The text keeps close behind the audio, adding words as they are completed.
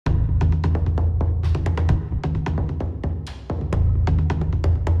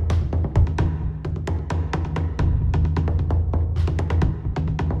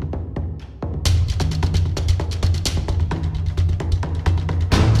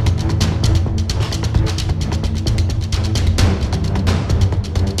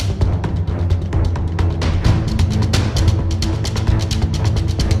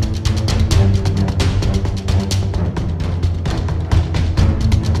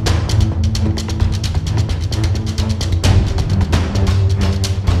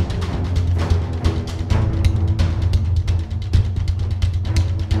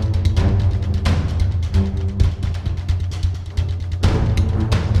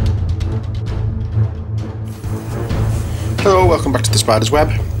Hello, welcome back to the Spider's Web,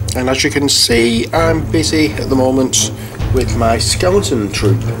 and as you can see I'm busy at the moment with my skeleton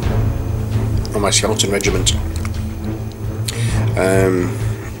troop, or my skeleton regiment.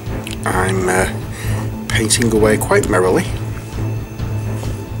 I'm painting away quite merrily.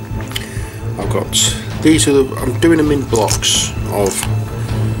 I've got these I'm doing them in blocks of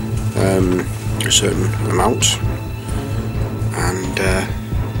a certain amount, and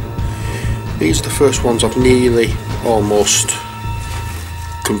these are the first ones I've nearly almost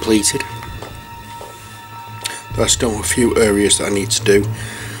completed. There's still a few areas that I need to do,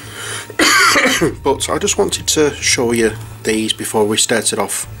 but I just wanted to show you these before we started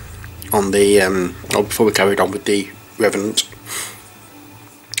off on the or before we carried on with the Revenant.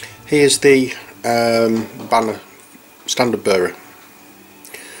 Here's the banner, standard bearer.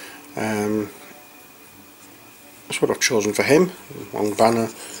 That's what I've chosen for him, long banner.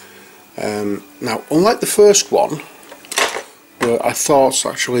 Now, unlike the first one, where I thought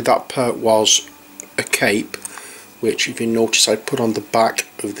actually that part was a cape, which if you notice I put on the back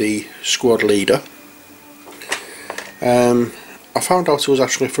of the squad leader, I found out it was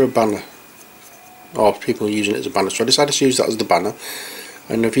actually for a banner, or people using it as a banner, so I decided to use that as the banner.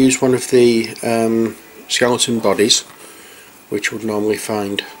 And I've used one of the skeleton bodies, which would normally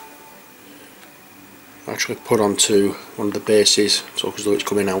find actually put onto one of the bases, so as though it's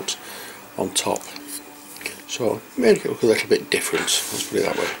coming out on top. So made it look a little bit different, let's put it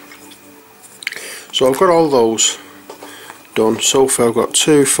that way. So I've got all those done. So far I've got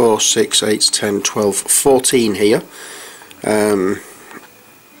 2, 4, 6, 8, 10, 12, 14 here, in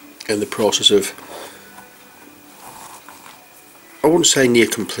the process of, I wouldn't say near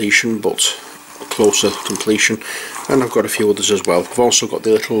completion, but closer completion. And I've got a few others as well. I've also got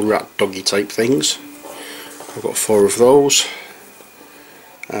the little rat doggy type things. I've got 4 of those,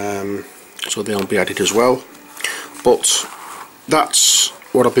 so they'll be added as well. But that's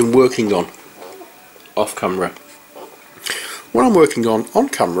what I've been working on off camera. What I'm working on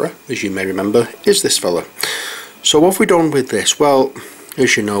camera, as you may remember, is this fella. So what have we done with this? Well,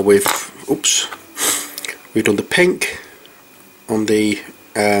 as you know, we've done the pink on the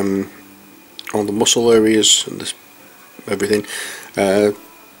muscle areas and this, everything. The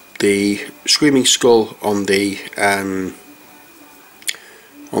screaming skull on the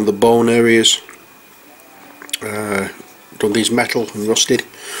bone areas. Done these metal and rusted.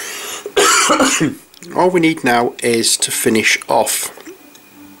 All we need now is to finish off.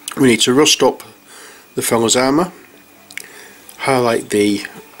 We need to rust up the fellow's armour, highlight the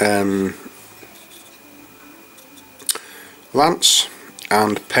lance,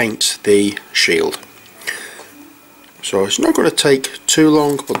 and paint the shield. So it's not going to take too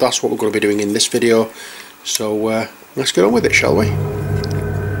long, but that's what we're going to be doing in this video. So let's get on with it, shall we?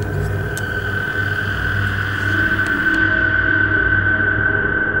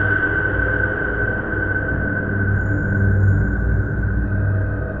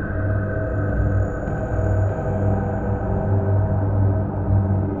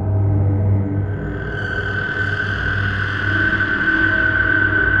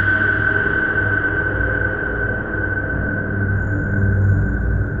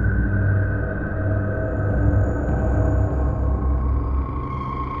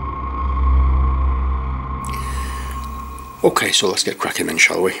 Okay, so let's get cracking then,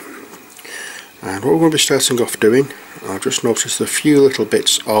 shall we? And what we're going to be starting off doing, I've just noticed a few little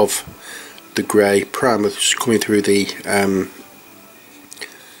bits of the grey primer coming through the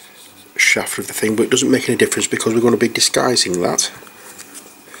shaft of the thing, but it doesn't make any difference because we're going to be disguising that.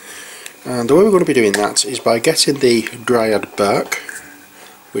 And the way we're going to be doing that is by getting the dryad bark,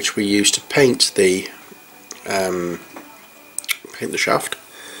 which we use to paint the shaft.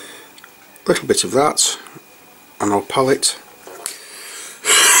 A little bit of that on our palette.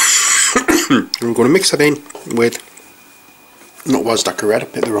 And we're going to mix that in with, not Wasdacker Red, I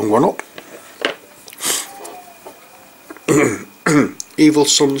picked the wrong one up, Evil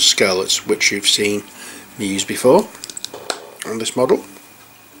Sun's Scarlets, which you've seen me use before on this model.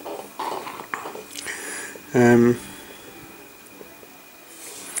 And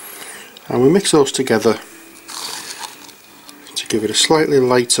we mix those together to give it a slightly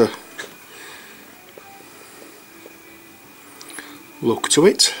lighter look to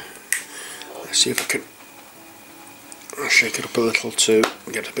it. Let's see if I can shake it up a little to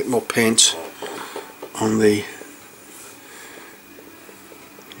get a bit more paint on the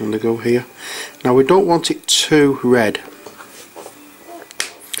go here. Now we don't want it too red.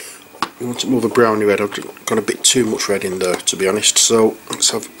 We want it more of a browny red. I've got a bit too much red in there, to be honest. So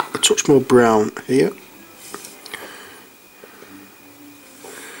let's have a touch more brown here.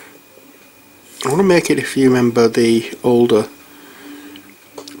 I want to make it, if you remember the older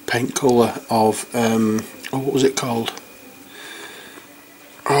paint colour of, oh, what was it called?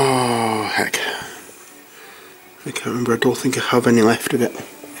 Oh heck, I can't remember. I don't think I have any left of it.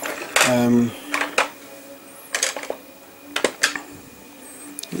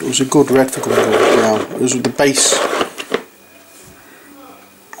 It was a good red for going brown. It was the base.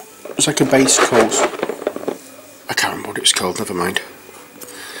 It was like a base coat. I can't remember what it was called. Never mind.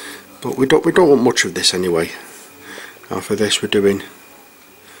 But we don't want much of this anyway. And for this, we're doing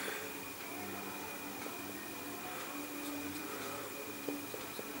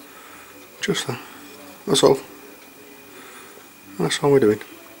just that. That's all. That's all we're doing.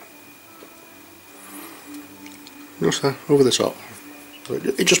 Just that, over the top.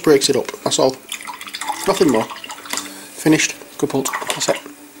 It just breaks it up. That's all. Nothing more. Finished. Coupled. That's it.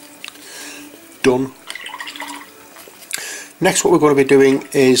 Done. Next, what we're going to be doing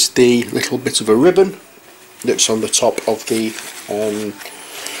is the little bit of a ribbon that's on the top of the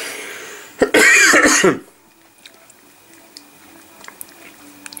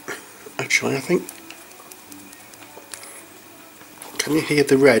actually, I think, can you hear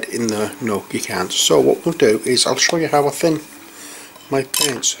the red in there? No, you can't. So what we'll do is I'll show you how I thin my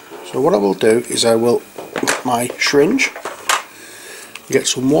paints. So what I will do is I will get my syringe, get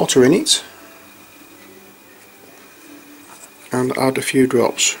some water in it, and add a few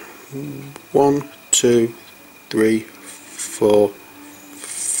drops. 1, 2, 3, 4,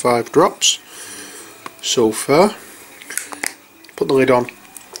 5 drops so far. Put the lid on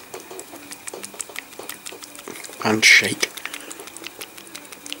and shake.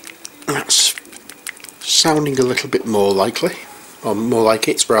 That's sounding a little bit more likely, or more like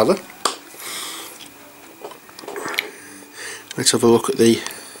it rather. Let's have a look at the,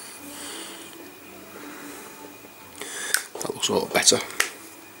 that looks a lot better.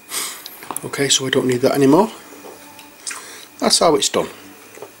 Okay, so I don't need that anymore. That's how it's done.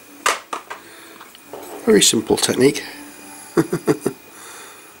 Very simple technique.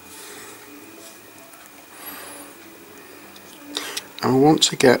 I want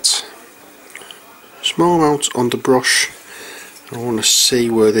to get a small amount on the brush. I want to see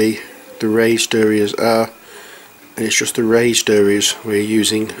where the raised areas are, and it's just the raised areas we're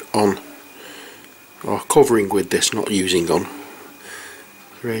using on, or covering with this, not using on.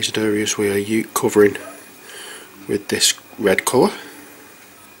 Raised areas we are covering with this red colour.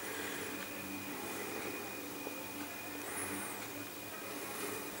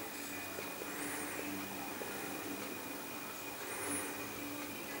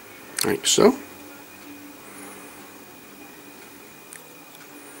 Like so.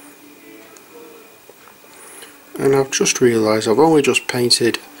 And I've just realised I've only just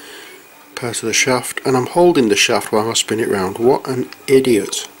painted part of the shaft, and I'm holding the shaft while I spin it round. What an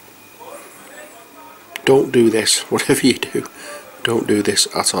idiot. Don't do this, whatever you do, don't do this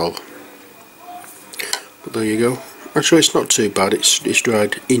at all. But there you go. Actually, it's not too bad, it's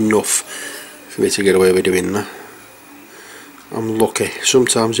dried enough for me to get away with doing that. I'm lucky.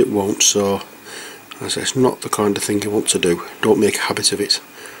 Sometimes it won't, so as it's not the kind of thing you want to do. Don't make a habit of it.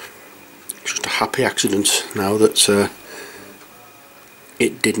 It's just a happy accident now that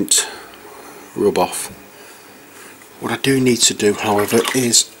it didn't rub off. What I do need to do, however,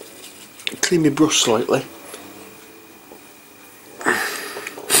 is clean my brush slightly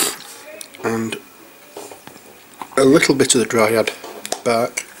and a little bit of the dryad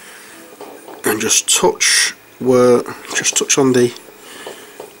bark, and just touch on the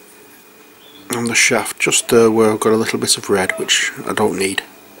shaft, just there where I've got a little bit of red, which I don't need.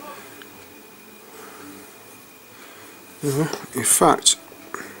 In fact,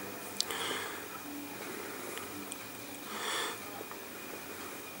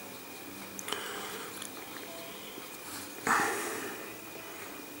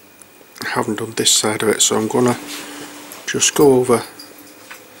 I haven't done this side of it, so I'm gonna just go over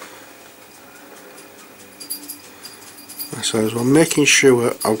that side as well, making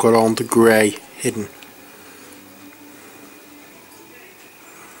sure I've got all the grey hidden,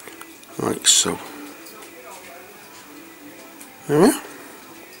 like so. There we are.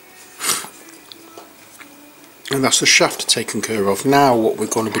 And that's the shaft taken care of. Now what we're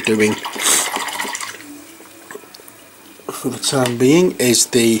going to be doing for the time being is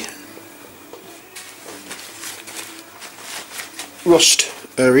the rust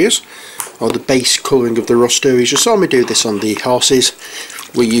areas, or the base colouring of the rust areas. You saw me do this on the horses.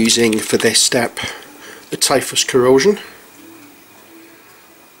 We're using for this step the typhus corrosion,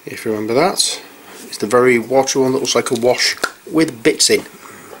 if you remember that. It's the very watery one that looks like a wash with bits in.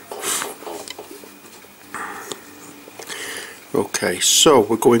 Okay, so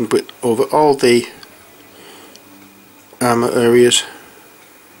we're going over all the armour areas.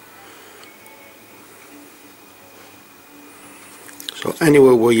 So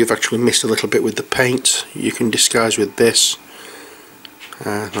anywhere where you've actually missed a little bit with the paint, you can disguise with this,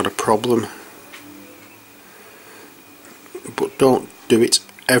 not a problem. But don't do it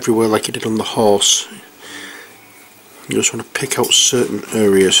everywhere like you did on the horse. You just want to pick out certain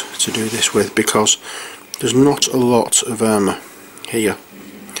areas to do this with, because there's not a lot of armour here,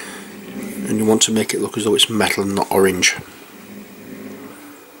 and you want to make it look as though it's metal and not orange.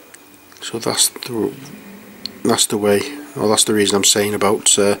 So that's the way, or that's the reason I'm saying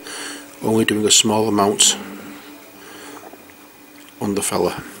about only doing a small amount on the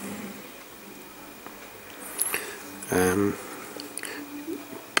fella.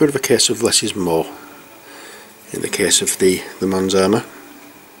 Bit of a case of less is more in the case of the man's armour.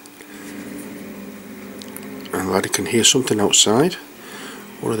 And laddie can hear something outside.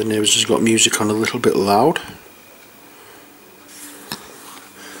 One of the neighbours has got music on a little bit loud,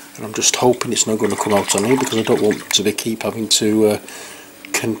 and I'm just hoping it's not going to come out on here, because I don't want to keep having to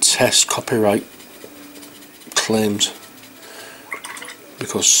contest copyright claims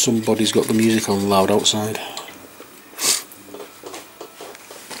because somebody's got the music on loud outside.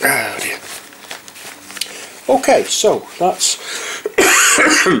 Oh dear. Okay, so that's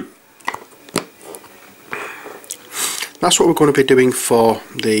that's what we're going to be doing for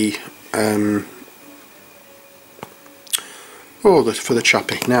the for the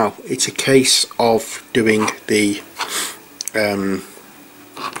chappie. Now it's a case of doing the armour,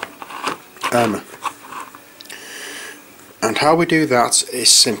 and how we do that is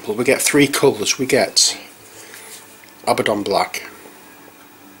simple. We get three colours. We get Abaddon black,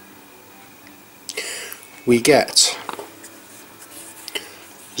 we get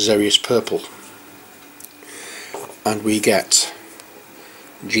Xerius purple, and we get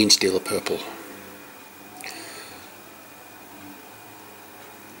Genestealer purple.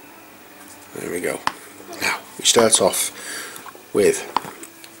 There we go. Now we start off with,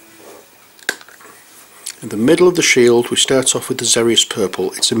 in the middle of the shield, we start off with the Xerius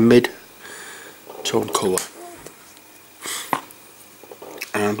purple. It's a mid-tone colour,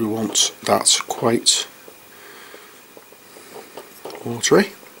 and we want that quite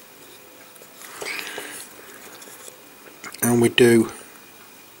watery. And we do,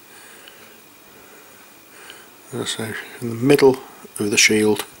 as I say, in the middle of the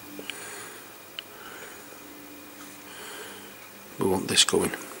shield, we want this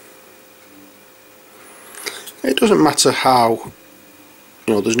going. It doesn't matter how,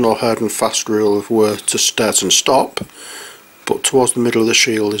 there's no hard and fast rule of where to start and stop, but towards the middle of the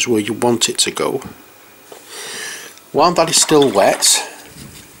shield is where you want it to go. While that is still wet,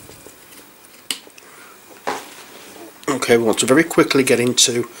 okay, we want to very quickly get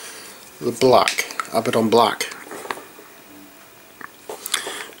into the black, Abaddon black,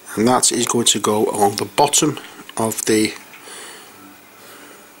 and that is going to go along the bottom of the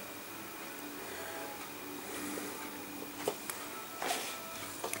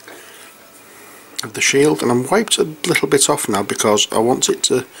shield. And I'm wiped a little bit off now because I want it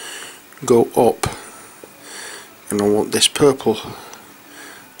to go up, and I want this purple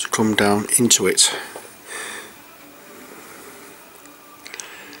to come down into it.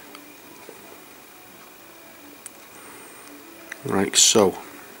 Like so.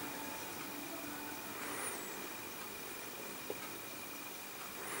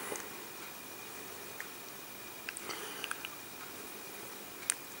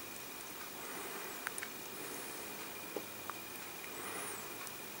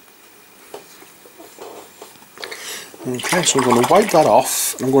 Okay, so I'm going to wipe that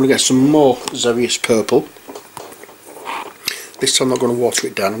off, and I'm going to get some more Xerius purple. This time I'm not going to water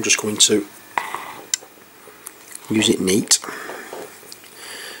it down, I'm just going to use it neat,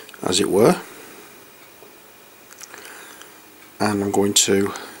 as it were, and I'm going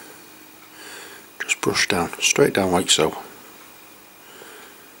to just brush down, straight down like so,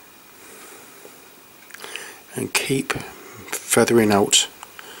 and keep feathering out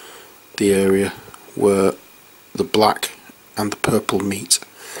the area where the black and the purple meet.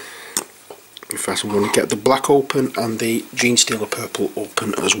 In fact, I'm going to get the black open and the Genestealer purple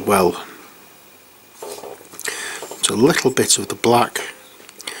open as well. So a little bit of the black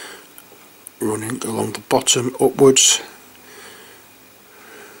running along the bottom upwards,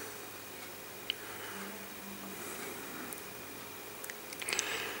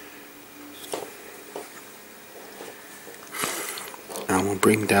 and we'll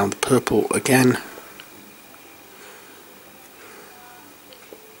bring down the purple again,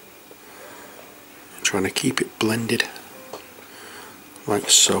 trying to keep it blended like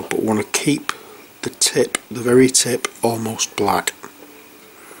so, but we want to keep the tip, the very tip, almost black.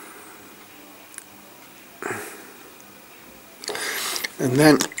 And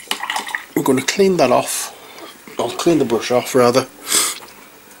then we're going to clean that off, or clean the brush off rather,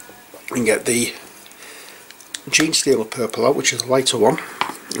 and get the Genestealer purple out, which is a lighter one.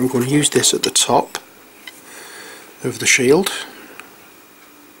 And we're going to use this at the top of the shield.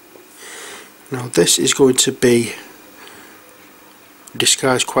 Now this is going to be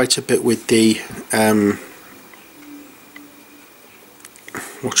disguised quite a bit with the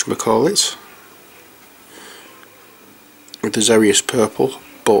whatchamacallit, with the Xerius purple,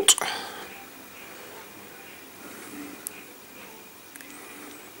 but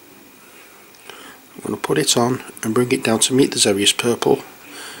I'm going to put it on and bring it down to meet the Xerius purple,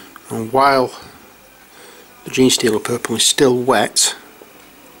 and while the Genestealer purple is still wet,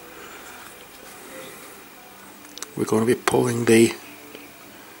 we're going to be pulling the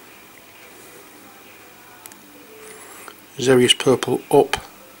Xerius purple up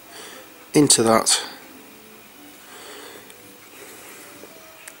into that,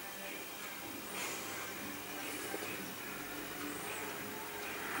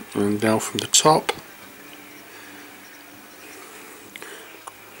 and down from the top.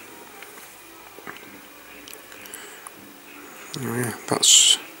 Oh yeah,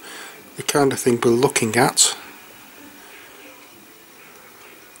 that's the kind of thing we're looking at.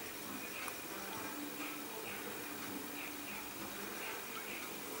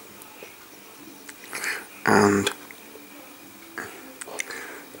 And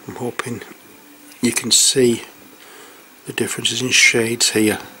I'm hoping you can see the differences in shades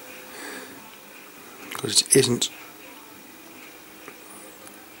here, because it isn't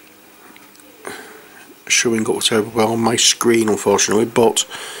showing up terribly well on my screen unfortunately, but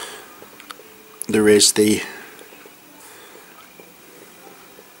there is the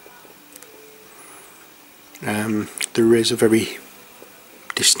there is a very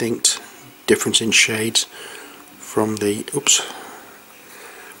distinct difference in shades from the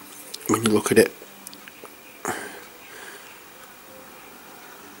when you look at it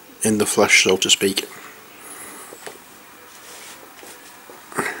in the flesh, so to speak.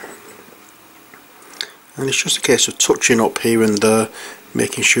 And it's just a case of touching up here and there,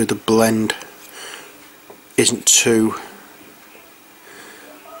 making sure the blend isn't too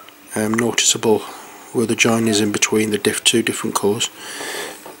noticeable where the join is in between the two different colours.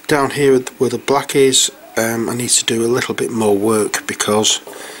 Down here where the black is, I need to do a little bit more work, because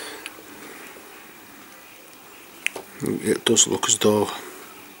it does look as though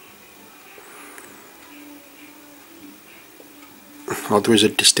there is a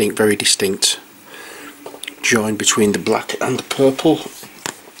very distinct join between the black and the purple,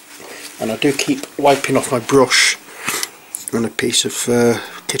 and I do keep wiping off my brush on a piece of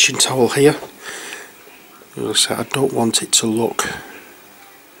kitchen towel here. As I said, I don't want it to look,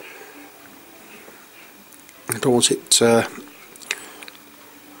 I don't want it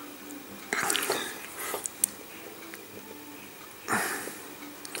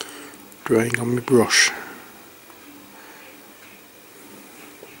drying on my brush.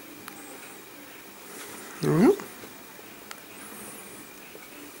 There we go.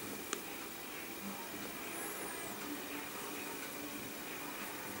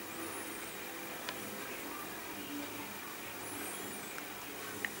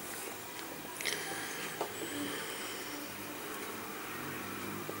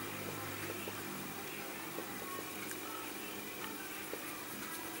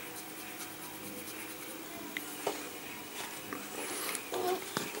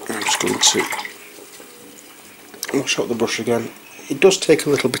 I'm just going to wash out the brush again. It does take a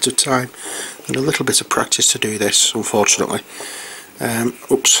little bit of time and a little bit of practice to do this, unfortunately.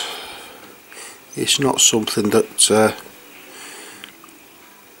 It's not something that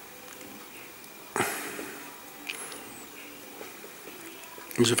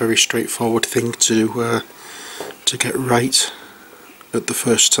is a very straightforward thing to get right at the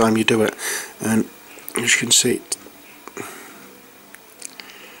first time you do it. And as you can see,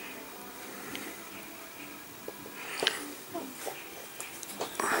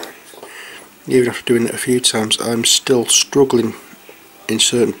 even after doing it a few times, I'm still struggling in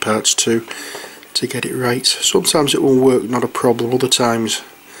certain parts to get it right. Sometimes it will work, not a problem. Other times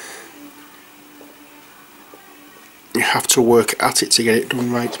you have to work at it to get it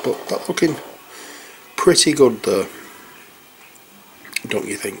done right. But that's looking pretty good though, don't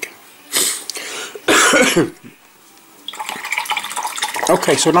you think?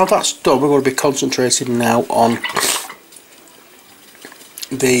 Okay, so now that's done, we're going to be concentrating now on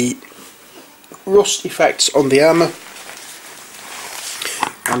the rust effects on the armour.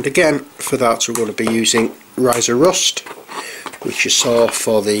 And again, for that we're going to be using Riser Rust, which you saw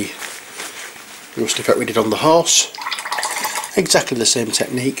for the rust effect we did on the horse. Exactly the same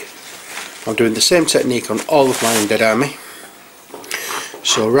technique. I'm doing the same technique on all of my Undead Army.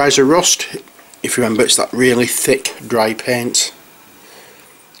 So Riser Rust, if you remember, it's that really thick dry paint,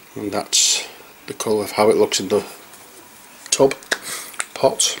 and that's the colour of how it looks in the tub,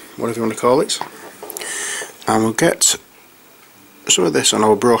 pot, whatever you want to call it. And we'll get some of this on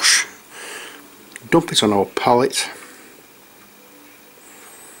our brush, dump it on our palette,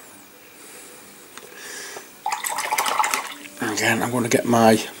 and again I'm going to get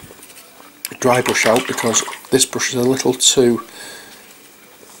my dry brush out because this brush is a little too,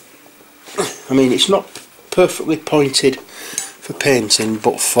 I mean, it's not perfectly pointed for painting,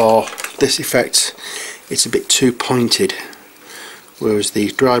 but for this effect it's a bit too pointed, whereas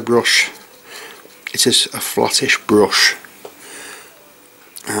the dry brush, it is a flattish brush.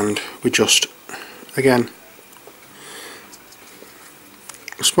 And we just, again,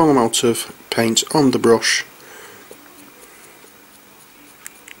 a small amount of paint on the brush,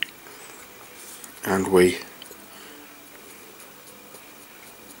 and we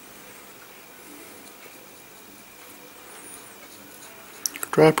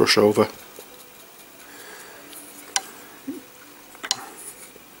dry brush over.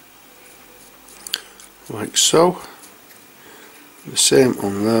 Like so. The same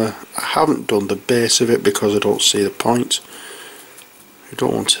on there. I haven't done the base of it because I don't see the point. I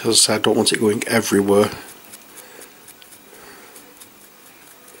don't want it, as I said, I don't want it going everywhere.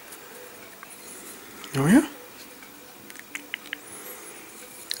 Oh yeah,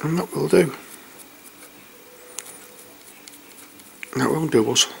 and that will do. That will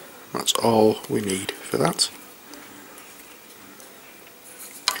do us. That's all we need for that.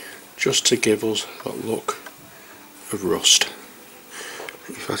 Just to give us that look of rust.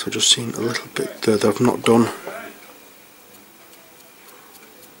 In fact, I've just seen a little bit there that I've not done.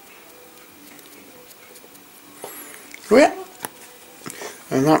 Oh yeah,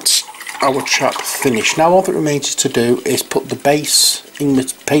 and that's our chap finished. Now all that remains to do is put the basing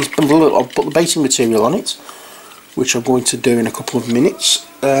material on it, which I'm going to do in a couple of minutes.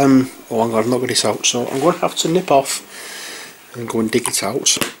 Oh hang on, I've not got this out, so I'm going to have to nip off and go and dig it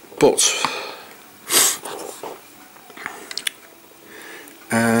out. But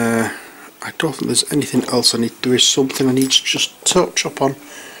I don't think there's anything else I need. There is something I need to just touch up on.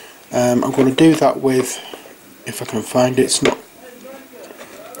 I'm going to do that with, if I can find it, it's not,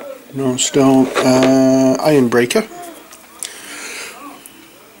 no stone, iron breaker.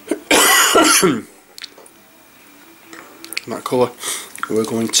 That colour. We're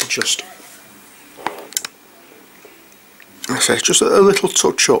going to just, I say, just a little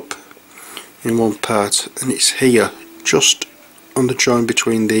touch up in one part, and it's here, just on the join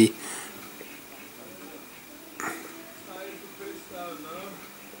between the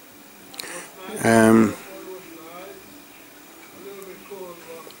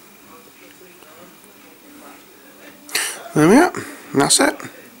there we are, and that's it.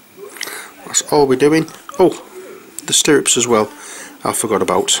 That's all we're doing. Oh, the stirrups as well, I forgot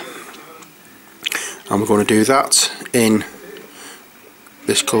about. And we're going to do that in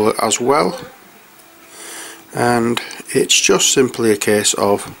this colour as well. And it's just simply a case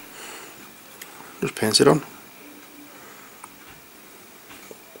of just paint it on.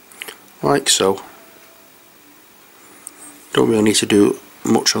 Like so. Don't really need to do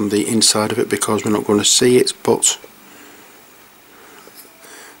much on the inside of it because we're not going to see it, but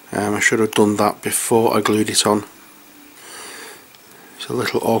I should have done that before I glued it on. It's a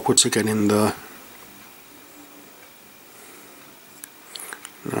little awkward to get in there.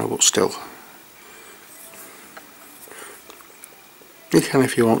 No, but still. You can,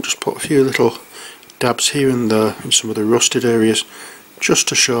 if you want, just put a few little dabs here and there in some of the rusted areas, just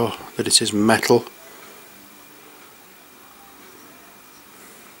to show that it is metal.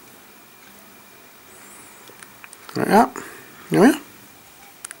 Like that. There we are.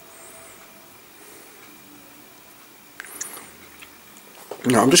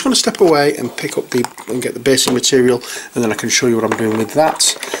 Now I'm just going to step away and pick up and get the basic material, and then I can show you what I'm doing with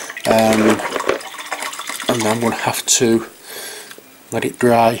that. And then I'm going to have to let it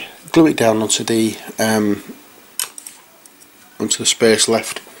dry, glue it down onto the space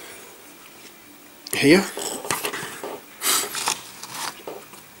left here.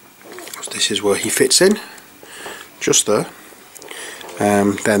 So this is where he fits in, just there.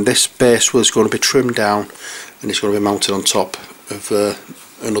 Then this base was going to be trimmed down, and it's going to be mounted on top of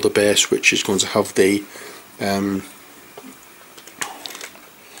another base, which is going to have the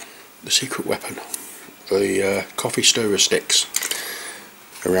secret weapon, the coffee stirrer sticks.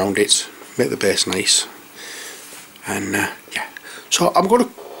 around it, make the base nice, and yeah. So I'm going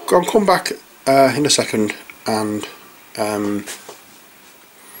to come back in a second and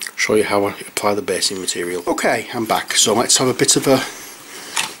show you how I apply the basing material. Okay, I'm back. So let's have a bit of a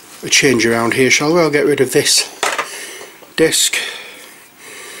change around here, shall we? I'll get rid of this disc.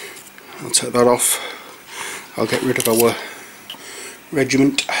 I'll take that off. I'll get rid of our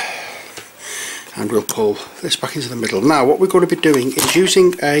regiment, and we'll pull this back into the middle. Now what we're going to be doing is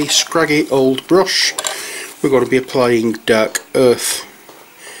using a scraggy old brush. We're going to be applying dark earth,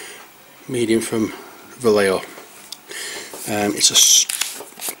 medium from Vallejo.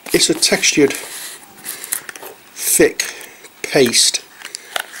 It's a textured thick paste,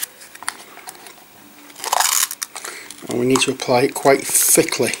 and we need to apply it quite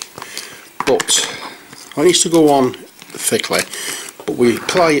thickly, but it needs to go on thickly, but we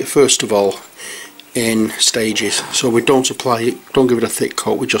apply it first of all in stages. So we don't apply it, don't give it a thick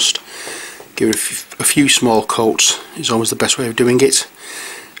coat, we just give it a few small coats. Is always the best way of doing it.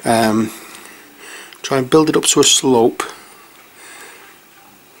 Try and build it up to a slope,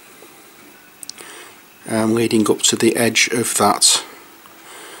 leading up to the edge of that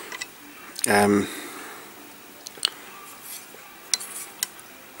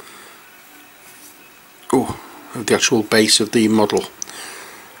of the actual base of the model.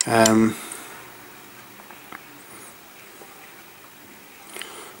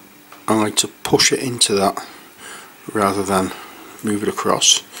 I like to push it into that rather than move it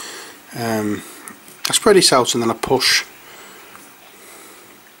across. I spread it out and then I push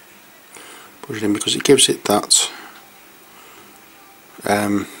it in, because it gives it that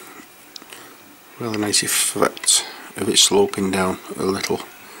really nice effect of it sloping down a little.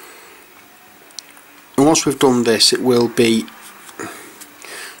 And once we've done this, it will be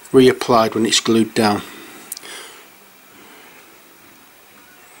reapplied when it's glued down.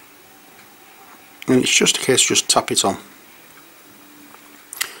 And it's just a case of just tap it on.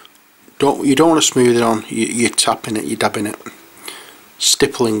 You don't want to smooth it on, you're tapping it, you're dabbing it,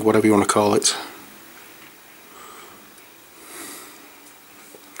 stippling, whatever you want to call it.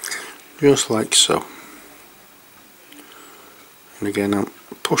 Just like so. And again, I'm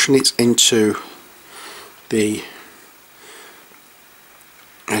pushing it into the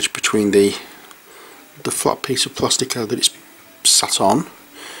edge between the flat piece of plastic that it's sat on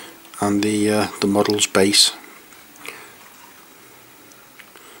and the model's base.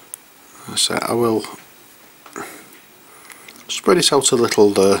 So I will spread it out a little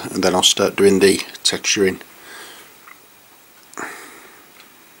there, and then I'll start doing the texturing.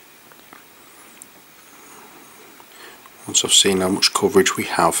 Once I've seen how much coverage we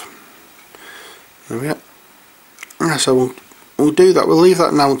have. There we are. So we'll do that. We'll leave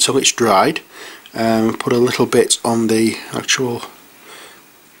that now until it's dried. Put a little bit on the actual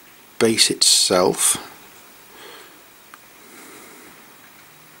base itself.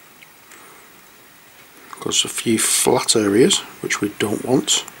 Because a few flat areas which we don't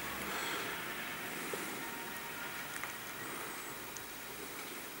want.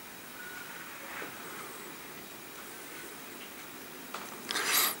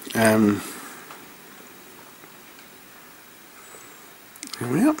 There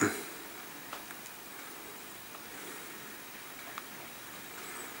we are.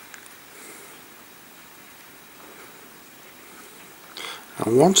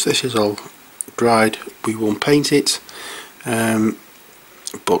 And once this is all dried, we won't paint it,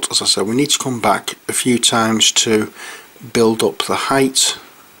 but as I said, we need to come back a few times to build up the height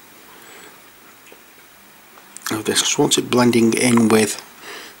of this, because once it's blending in with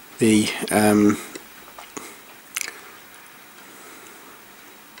the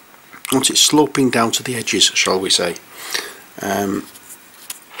once it's sloping down to the edges, shall we say, and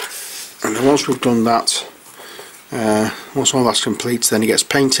then once we've done that, once all that's complete, then it gets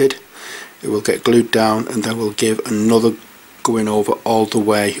painted, it will get glued down, and then we'll give another going over all the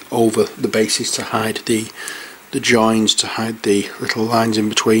way over the bases to hide the joins, to hide the little lines in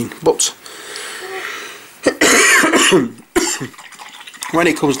between. But when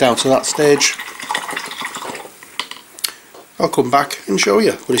it comes down to that stage, I'll come back and show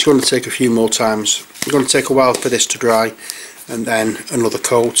you, but it's going to take a few more times. It's going to take a while for this to dry, and then another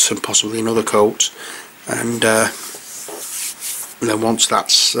coat, and possibly another coat, and then once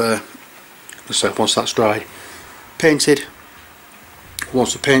that's once that's dried, painted.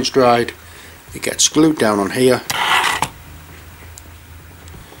 Once the paint's dried, it gets glued down on here,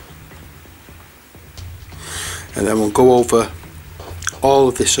 and then we'll go over all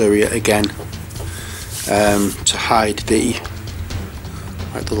of this area again to hide the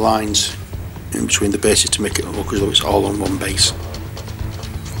lines in between the bases, to make it look as though it's all on one base.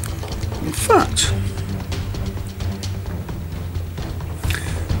 In fact,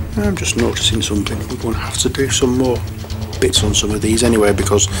 I'm just noticing something. We're going to have to do some more bits on some of these anyway,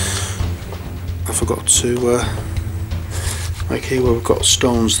 because I forgot to like here where we've got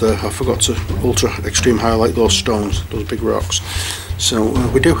stones there, I forgot to ultra extreme highlight those stones, those big rocks. So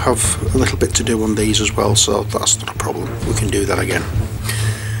we do have a little bit to do on these as well, so that's not a problem, we can do that again.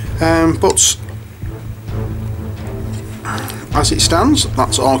 But as it stands,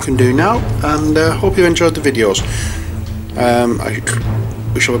 that's all I can do now, and hope you enjoyed the videos.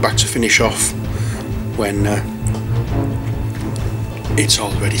 We shall be back to finish off when it's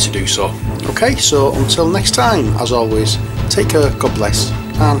all ready to do so. Okay, so until next time, as always, take care, God bless,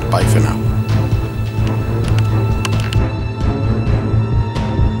 and bye for now.